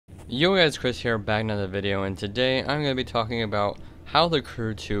Yo guys, Chris here, back in another video, and today I'm going to be talking about how the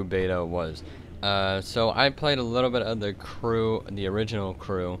Crew 2 beta was. So I played a little bit of the Crew, the original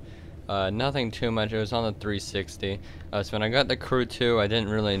Crew, nothing too much. It was on the 360, so when I got the Crew 2 I didn't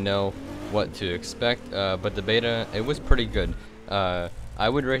really know what to expect, but the beta, it was pretty good. I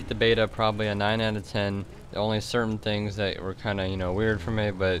would rate the beta probably a 9 out of 10, only certain things that were kind of, weird for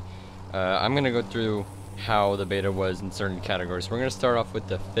me, but I'm going to go through how the beta was in certain categories. We're going to start off with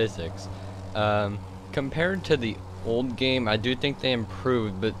the physics. Compared to the old game, I do think they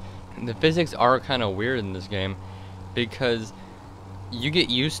improved, but the physics are kind of weird in this game because you get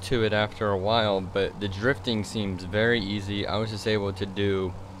used to it after a while, but the drifting seems very easy. I was just able to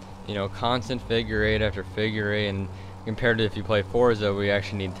do, constant figure eight after figure eight, and compared to if you play Forza, we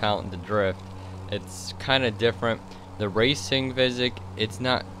actually need talent to drift. It's kind of different. The racing physics, it's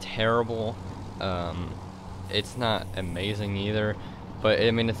not terrible. It's not amazing either, but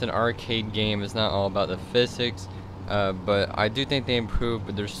I mean, it's an arcade game. It's not all about the physics, but I do think they improved,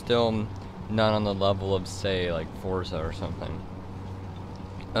 but they're still not on the level of, say, like Forza or something.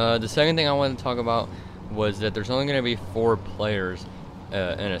 The second thing I wanted to talk about was that there's only going to be 4 players in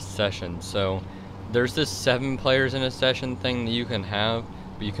a session. So there's this 7 players in a session thing that you can have,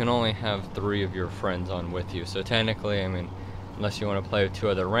 but you can only have 3 of your friends on with you. So technically, I mean, unless you want to play with 2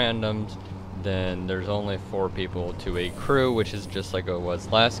 other randoms, then there's only 4 people to a crew, which is just like it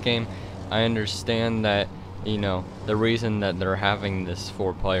was last game. I understand that, the reason that they're having this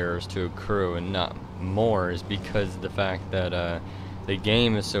 4 players to a crew and not more is because of the fact that the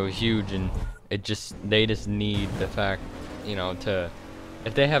game is so huge, and they just need the fact,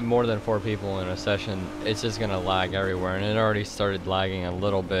 if they have more than 4 people in a session, it's just gonna lag everywhere, and it already started lagging a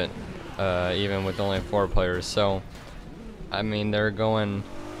little bit, even with only 4 players. So I mean, they're going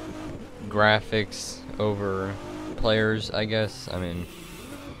graphics over players, I guess. I mean,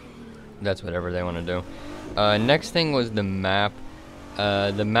 that's whatever they want to do. Next thing was the map.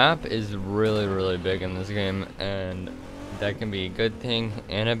 The map is really big in this game, and that can be a good thing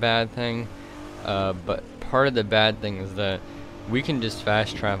and a bad thing. But part of the bad thing is that we can just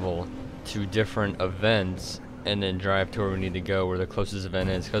fast travel to different events and then drive to where we need to go, where the closest event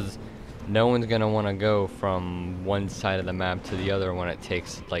is, because no one's gonna want to go from one side of the map to the other when it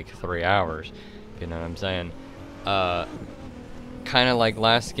takes like 3 hours. You know what I'm saying? Kind of like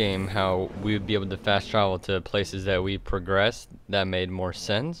last game, how we would be able to fast travel to places that we progressed. That made more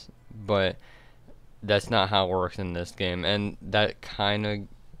sense, but that's not how it works in this game, and that's kind of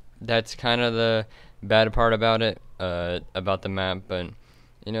the bad part about it, about the map. But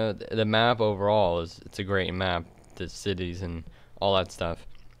the map overall it's a great map, the cities and all that stuff.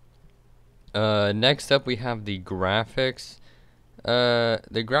 Next up we have the graphics. The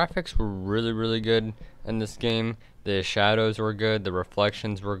graphics were really good in this game. The shadows were good, the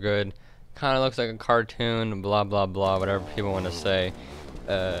reflections were good. Kind of looks like a cartoon, blah blah blah, whatever people want to say.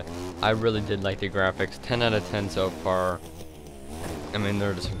 I really did like the graphics. 10 out of 10 so far. I mean,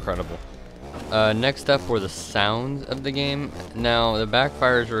 they're just incredible. Next up were the sounds of the game. Now, the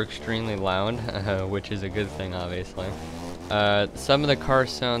backfires were extremely loud, which is a good thing, obviously. Some of the car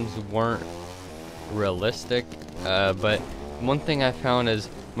sounds weren't realistic, but one thing I found is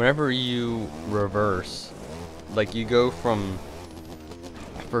whenever you reverse, like you go from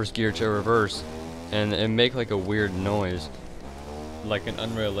first gear to reverse, and it make like a weird noise, like an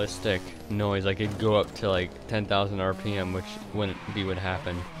unrealistic noise, like it'd go up to like 10,000 RPM, which wouldn't be what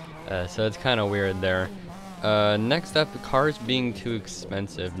happened. So it's kind of weird there. Next up, the cars being too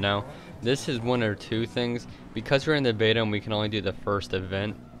expensive. Now, this is one or two things. Because we're in the beta and we can only do the first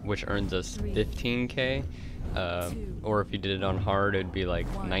event, which earns us 15k, or if you did it on hard, it'd be like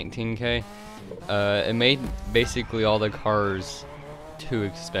 19k. It made basically all the cars too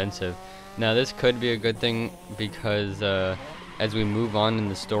expensive. Now, this could be a good thing because as we move on in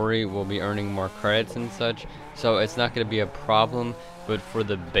the story, we'll be earning more credits and such, so it's not going to be a problem. But for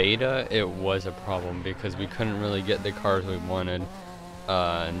the beta, it was a problem because we couldn't really get the cars we wanted,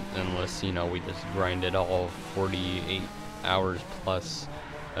 unless we just grinded all 48 hours plus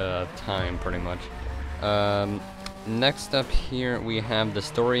of time, pretty much. Next up here we have the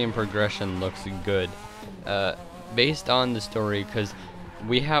story and progression looks good, based on the story, because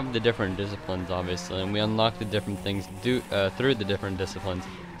we have the different disciplines, obviously, and we unlock the different things through the different disciplines.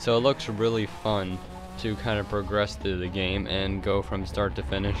 So it looks really fun to kind of progress through the game and go from start to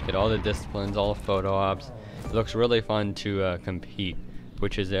finish, get all the disciplines, all the photo ops. It looks really fun to compete,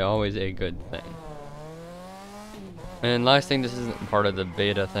 which is always a good thing. And last thing, this isn't part of the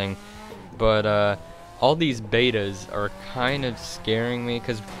beta thing, but all these betas are kind of scaring me,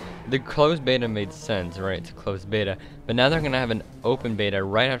 because the closed beta made sense, right? It's a closed beta, but now they're gonna have an open beta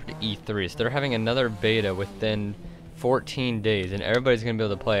right after E3, so they're having another beta within 14 days, and everybody's gonna be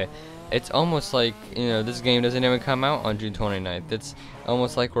able to play it. It's almost like, you know, this game doesn't even come out on June 29th. It's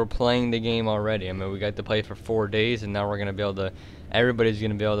almost like we're playing the game already. I mean, we got to play it for 4 days, and now we're gonna be able to, everybody's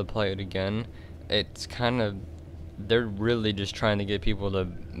gonna be able to play it again. It's kind of, they're really just trying to get people to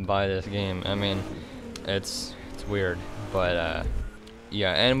buy this game. I mean, it's weird, but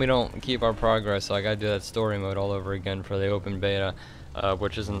yeah, and we don't keep our progress, so I gotta do that story mode all over again for the open beta,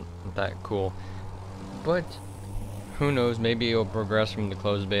 which isn't that cool. But who knows, maybe it'll progress from the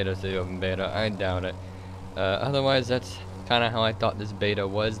closed beta to the open beta. I doubt it. Otherwise, that's kind of how I thought this beta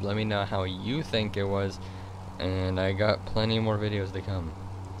was. Let me know how you think it was, and I got plenty more videos to come.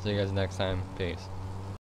 See you guys next time. Peace.